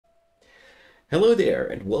Hello there,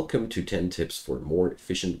 and welcome to 10 tips for more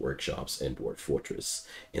efficient workshops in Dwarf Fortress.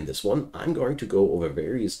 In this one, I'm going to go over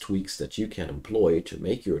various tweaks that you can employ to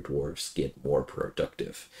make your dwarves get more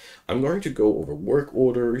productive. I'm going to go over work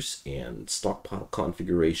orders and stockpile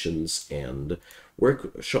configurations and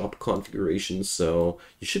workshop configurations, so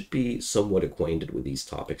you should be somewhat acquainted with these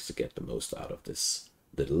topics to get the most out of this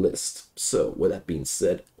little list. So with that being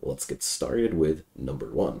said, let's get started with number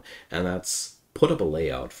one, and that's put up a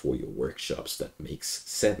layout for your workshops that makes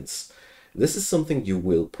sense. This is something you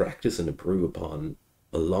will practice and improve upon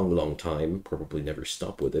a long time, probably never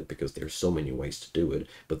stop with it because there's so many ways to do it,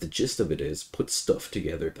 but the gist of it is put stuff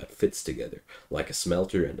together that fits together, like a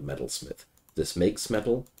smelter and a metalsmith. This makes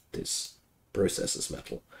metal, this processes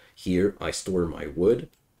metal. Here I store my wood,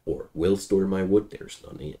 or will store my wood, there's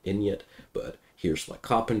none in yet, but here's my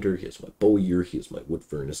carpenter, here's my bowyer, here's my wood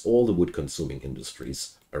furnace, all the wood consuming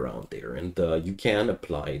industries around there. And you can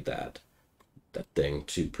apply that thing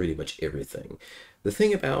to pretty much everything. The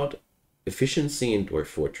thing about efficiency in Dwarf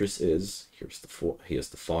Fortress is, here's the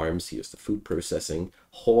farms, here's the food processing.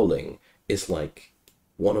 Hauling is like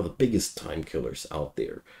one of the biggest time killers out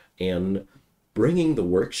there. And bringing the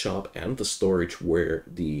workshop and the storage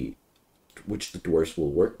which the dwarves will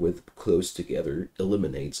work with close together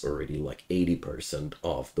eliminates already like 80%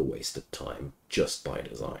 of the wasted time just by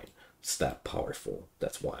design. It's that powerful.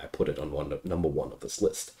 That's why I put it on number one of this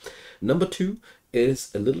list. Number two is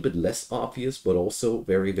a little bit less obvious, but also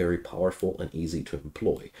very powerful and easy to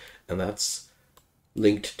employ. And that's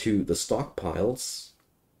linked to the stockpiles.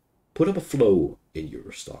 Put up a flow in your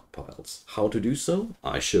stockpiles. How to do so?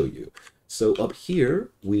 I show you. So up here,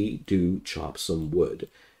 we do chop some wood.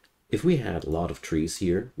 If we had a lot of trees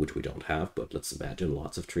here, which we don't have, but let's imagine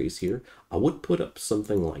lots of trees here, I would put up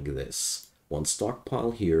something like this. One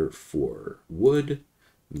stockpile here for wood,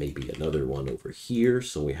 maybe another one over here,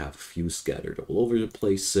 so we have a few scattered all over the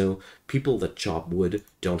place, so people that chop wood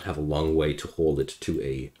don't have a long way to hold it to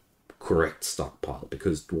a correct stockpile,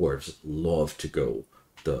 because dwarves love to go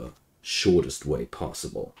the shortest way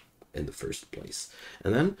possible in the first place.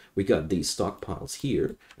 And then we got these stockpiles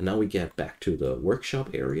here, and now we get back to the workshop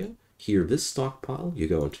area. Here, this stockpile, you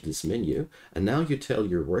go into this menu, and now you tell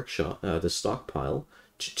your workshop, the stockpile,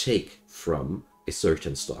 to take from a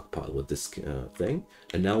certain stockpile with this thing.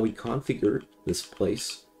 And now we configure this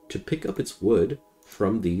place to pick up its wood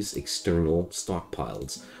from these external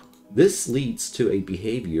stockpiles. This leads to a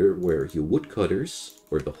behavior where your woodcutters,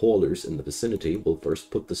 or the haulers in the vicinity, will first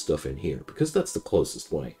put the stuff in here, because that's the closest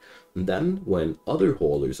way. And then, when other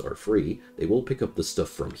haulers are free, they will pick up the stuff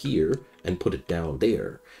from here and put it down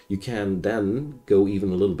there. You can then go even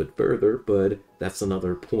a little bit further, but that's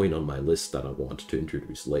another point on my list that I want to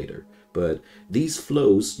introduce later. But these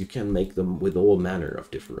flows, you can make them with all manner of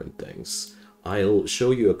different things. I'll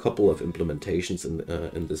show you a couple of implementations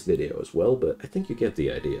in this video as well, but I think you get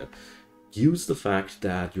the idea. Use the fact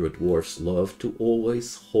that your dwarfs love to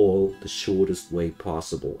always haul the shortest way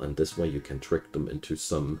possible, and this way you can trick them into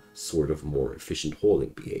some sort of more efficient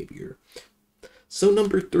hauling behavior. So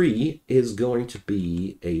number three is going to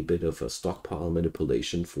be a bit of a stockpile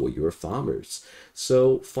manipulation for your farmers.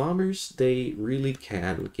 So farmers, they really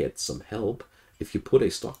can get some help if you put a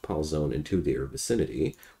stockpile zone into their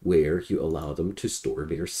vicinity where you allow them to store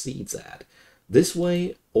their seeds at. This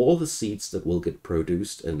way, all the seeds that will get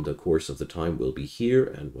produced in the course of the time will be here,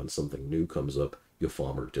 and when something new comes up, your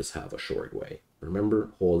farmer just have a short way.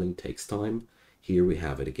 Remember, hauling takes time. Here we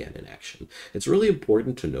have it again in action. It's really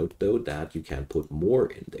important to note, though, that you can put more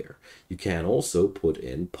in there. You can also put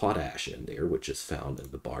in potash in there, which is found in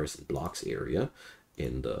the bars and blocks area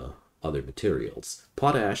in the other materials.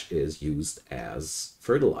 Potash is used as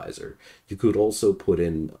fertilizer. You could also put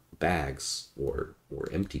in bags or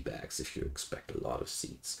empty bags if you expect a lot of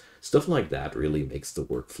seeds. Stuff like that really makes the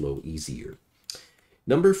workflow easier.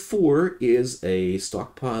 Number four is a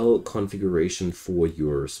stockpile configuration for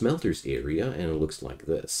your smelters area, and it looks like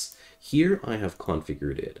this. Here I have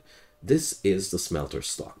configured it. This is the smelter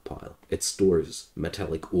stockpile. It stores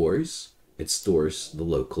metallic ores, it stores the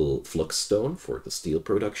local flux stone for the steel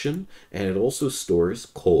production, and it also stores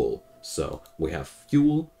coal. So we have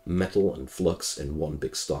fuel, metal, and flux in one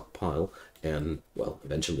big stockpile, and, well,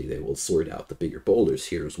 eventually they will sort out the bigger boulders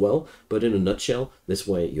here as well. But in a nutshell, this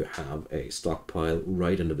way you have a stockpile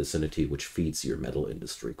right in the vicinity which feeds your metal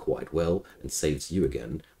industry quite well and saves you,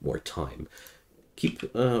 again, more time.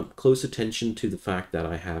 Keep close attention to the fact that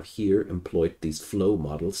I have here employed these flow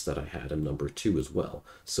models that I had in number two as well.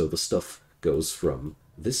 So the stuff goes from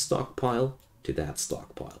this stockpile to that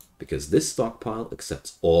stockpile, because this stockpile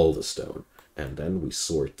accepts all the stone, and then we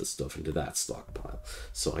sort the stuff into that stockpile.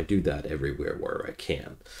 So I do that everywhere where I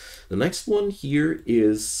can. The next one here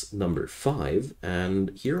is number 5, and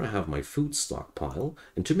here I have my food stockpile.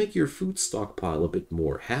 And to make your food stockpile a bit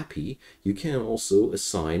more happy, you can also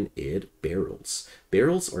assign it barrels.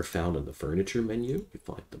 Barrels are found in the furniture menu. You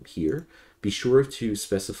find them here. Be sure to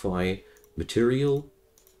specify material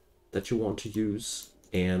that you want to use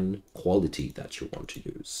and quality that you want to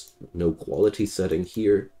use. No quality setting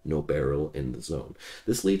here, no barrel in the zone.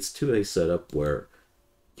 This leads to a setup where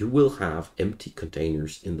you will have empty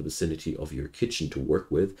containers in the vicinity of your kitchen to work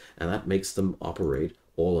with, and that makes them operate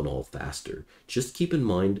all in all faster. Just keep in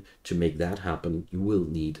mind, to make that happen, you will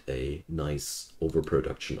need a nice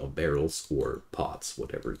overproduction of barrels or pots,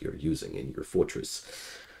 whatever you're using in your fortress.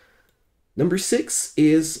 Number 6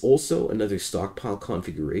 is also another stockpile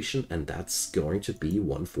configuration, and that's going to be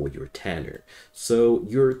one for your tanner. So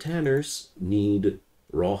your tanners need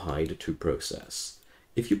rawhide to process.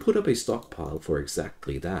 If you put up a stockpile for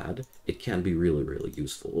exactly that, it can be really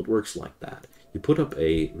useful. It works like that. You put up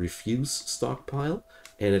a refuse stockpile,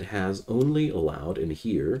 and it has only allowed in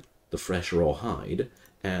here the fresh rawhide.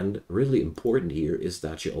 And really important here is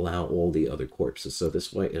that you allow all the other corpses. So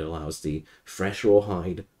this way it allows the fresh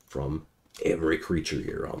rawhide from every creature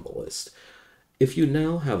here on the list. If you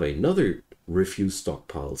now have another refuse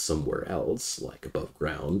stockpile somewhere else, like above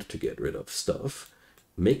ground, to get rid of stuff,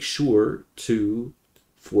 make sure to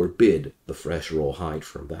forbid the fresh rawhide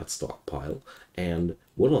from that stockpile. And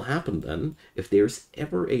what will happen then, if there's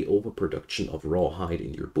ever a overproduction of rawhide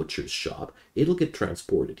in your butcher's shop, it'll get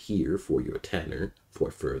transported here for your tanner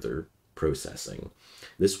for further processing.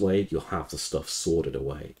 This way you'll have the stuff sorted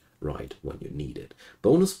away right when you need it.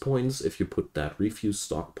 Bonus points if you put that refuse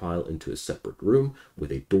stockpile into a separate room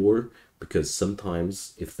with a door, because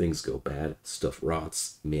sometimes if things go bad, stuff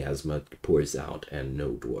rots, miasma pours out, and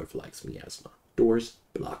no dwarf likes miasma. Doors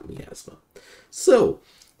block miasma. So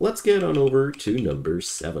let's get on over to number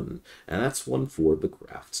 7, and that's one for the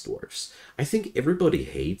crafts dwarfs. I think everybody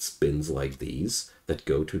hates bins like these that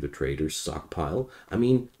go to the trader's stockpile. I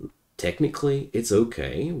mean, technically, it's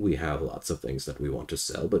okay. We have lots of things that we want to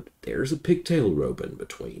sell, but there's a pigtail robe in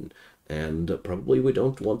between. And probably we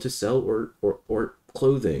don't want to sell or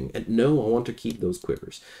clothing. And no, I want to keep those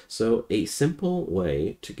quivers. So a simple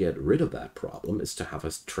way to get rid of that problem is to have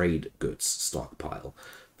a trade goods stockpile.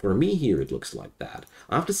 For me here, it looks like that.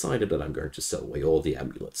 I've decided that I'm going to sell away all the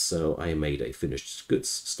amulets. So I made a finished goods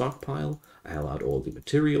stockpile. I allowed all the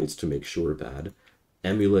materials to make sure that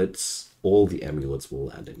all the amulets will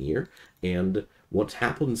land in here. And what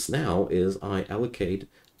happens now is I allocate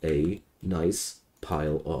a nice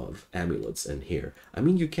pile of amulets in here. I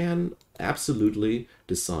mean, you can absolutely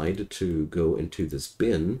decide to go into this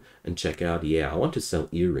bin and check out, yeah, I want to sell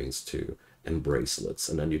earrings too, and bracelets,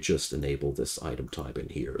 and then you just enable this item type in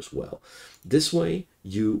here as well. This way,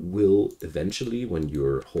 you will eventually, when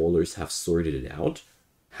your haulers have sorted it out,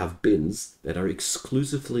 have bins that are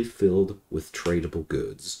exclusively filled with tradable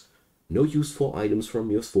goods. No useful items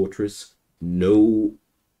from your fortress, no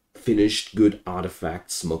finished good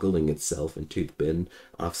artifact smuggling itself into the bin.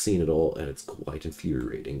 I've seen it all, and it's quite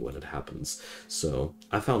infuriating when it happens. So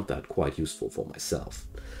I found that quite useful for myself.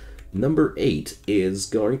 Number 8 is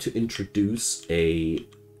going to introduce a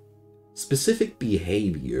specific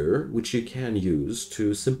behavior which you can use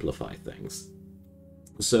to simplify things.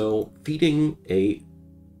 So feeding a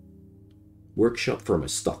workshop from a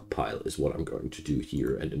stockpile is what I'm going to do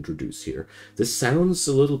here and introduce here. This sounds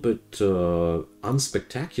a little bit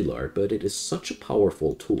unspectacular, but it is such a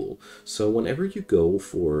powerful tool. So whenever you go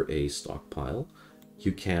for a stockpile,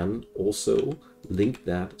 you can also link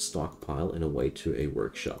that stockpile in a way to a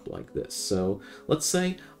workshop like this. So let's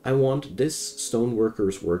say I want this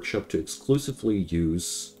stoneworker's workshop to exclusively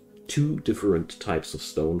use 2 different types of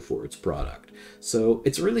stone for its product. So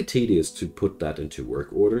it's really tedious to put that into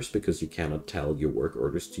work orders, because you cannot tell your work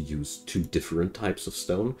orders to use 2 different types of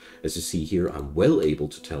stone. As you see here, I'm well able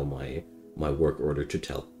to tell my work order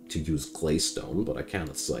to use claystone, but I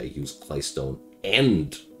cannot say use claystone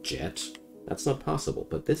and jet. That's not possible,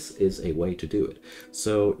 but this is a way to do it.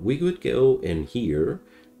 So we could go in here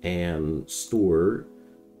and store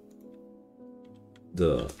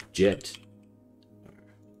the jet.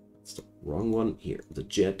 That's the wrong one here. The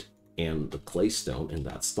jet and the claystone in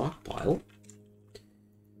that stockpile.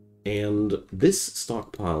 And this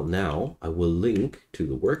stockpile now I will link to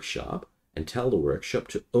the workshop and tell the workshop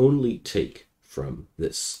to only take from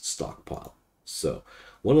this stockpile. So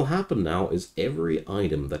what will happen now is every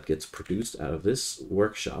item that gets produced out of this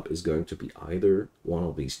workshop is going to be either one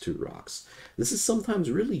of these 2 rocks. This is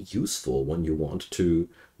sometimes really useful when you want to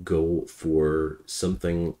go for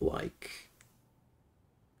something like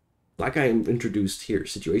like I introduced here,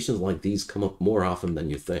 situations like these come up more often than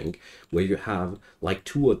you think, where you have like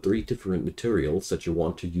 2 or 3 different materials that you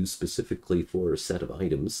want to use specifically for a set of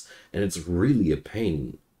items, and it's really a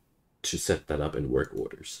pain to set that up in work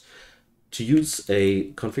orders. To use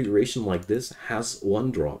a configuration like this has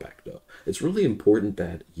one drawback though. It's really important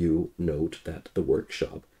that you note that the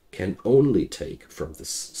workshop can only take from this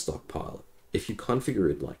stockpile. If you configure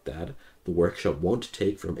it like that, the workshop won't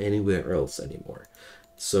take from anywhere else anymore.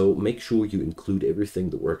 So make sure you include everything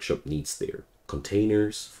the workshop needs there.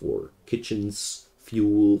 Containers for kitchens,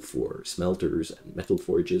 fuel for smelters and metal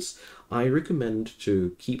forges. I recommend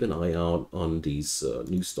to keep an eye out on these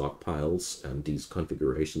new stockpiles and these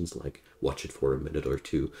configurations, like watch it for a minute or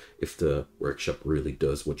two if the workshop really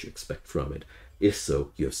does what you expect from it. If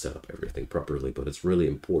so, you have set up everything properly, but it's really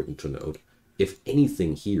important to note if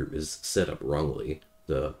anything here is set up wrongly,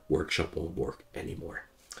 the workshop won't work anymore.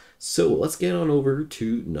 So let's get on over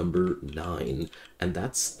to number 9, and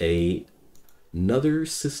that's another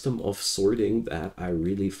system of sorting that I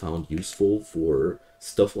really found useful for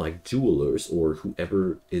stuff like jewelers or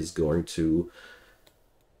whoever is going to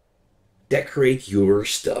decorate your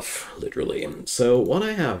stuff, literally. So what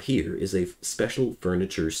I have here is a special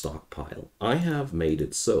furniture stockpile. I have made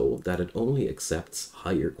it so that it only accepts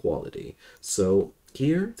higher quality. So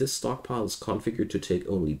here, this stockpile is configured to take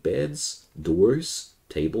only beds, doors,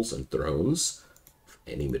 tables and thrones,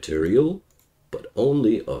 any material, but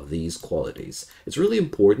only of these qualities. It's really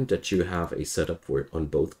important that you have a setup for it on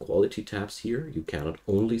both quality tabs here. You cannot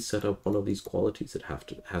only set up one of these qualities, it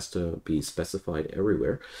has to be specified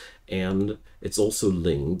everywhere. And it's also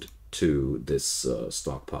linked to this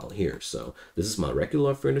stockpile here. So this is my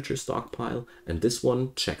regular furniture stockpile, and this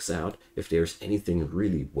one checks out if there's anything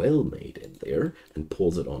really well made in there and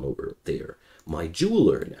pulls it on over there. My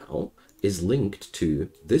jeweler now is linked to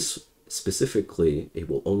this specifically. It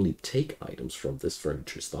will only take items from this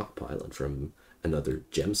furniture stockpile and from another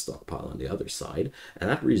gem stockpile on the other side, and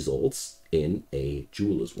that results in a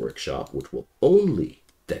jeweler's workshop which will only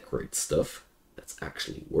decorate stuff that's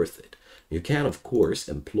actually worth it. You can of course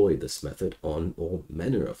employ this method on all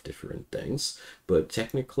manner of different things, but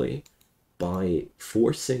technically by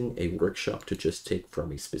forcing a workshop to just take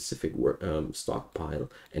from a specific stockpile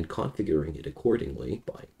and configuring it accordingly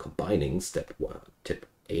by combining tip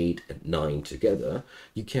 8 and 9 together,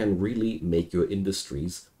 you can really make your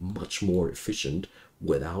industries much more efficient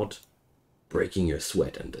without breaking your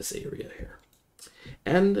sweat in this area here.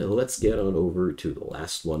 And let's get on over to the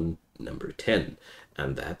last one, number 10,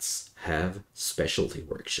 and that's have specialty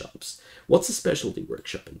workshops. What's a specialty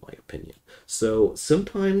workshop in my opinion? So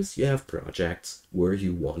sometimes you have projects where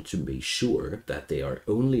you want to be sure that they are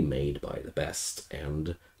only made by the best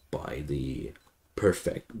and by the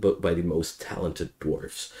by the most talented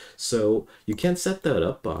dwarfs. So you can set that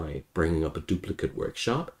up by bringing up a duplicate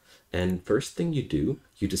workshop, and first thing you do,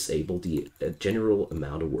 you disable the general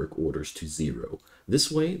amount of work orders to 0.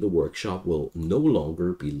 This way the workshop will no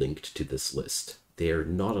longer be linked to this list. They are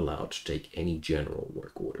not allowed to take any general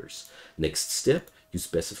work orders. Next step, you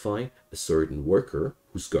specify a certain worker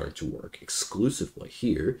who's going to work exclusively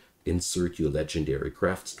here. Insert your legendary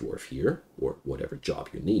crafts dwarf here, or whatever job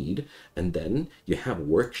you need, and then you have a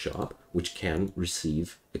workshop which can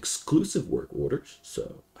receive exclusive work orders.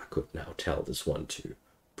 So I could now tell this one to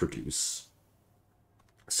produce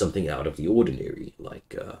something out of the ordinary,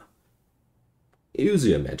 like use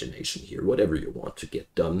your imagination here, whatever you want to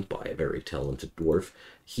get done by a very talented dwarf.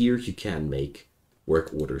 Here you can make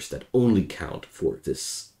work orders that only count for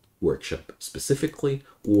this workshop specifically,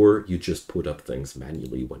 or you just put up things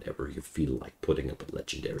manually whenever you feel like putting up a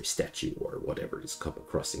legendary statue or whatever is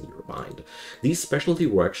crossing your mind. These specialty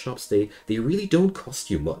workshops, they really don't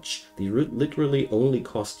cost you much. They literally only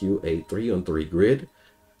cost you a 3-on-3 grid,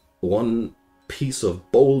 one piece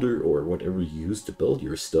of boulder or whatever you use to build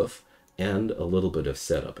your stuff, and a little bit of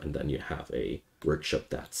setup, and then you have a workshop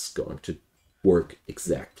that's going to work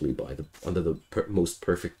exactly under the most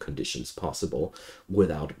perfect conditions possible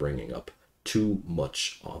without bringing up too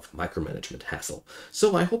much of micromanagement hassle.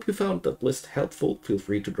 So I hope you found that list helpful. Feel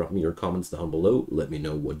free to drop me your comments down below. Let me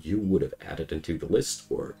know what you would have added into the list,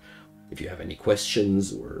 or if you have any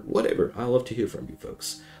questions or whatever. I love to hear from you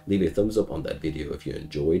folks. Leave a thumbs up on that video if you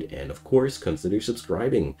enjoyed, and of course consider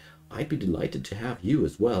subscribing. I'd be delighted to have you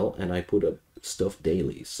as well, and I put up stuff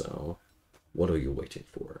daily, so what are you waiting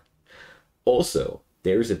for? Also,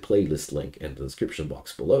 there's a playlist link in the description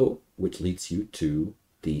box below, which leads you to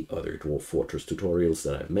the other Dwarf Fortress tutorials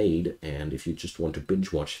that I've made, and if you just want to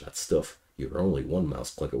binge watch that stuff, you're only one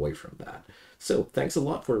mouse click away from that. So thanks a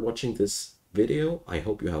lot for watching this video. I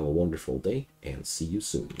hope you have a wonderful day, and see you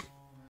soon.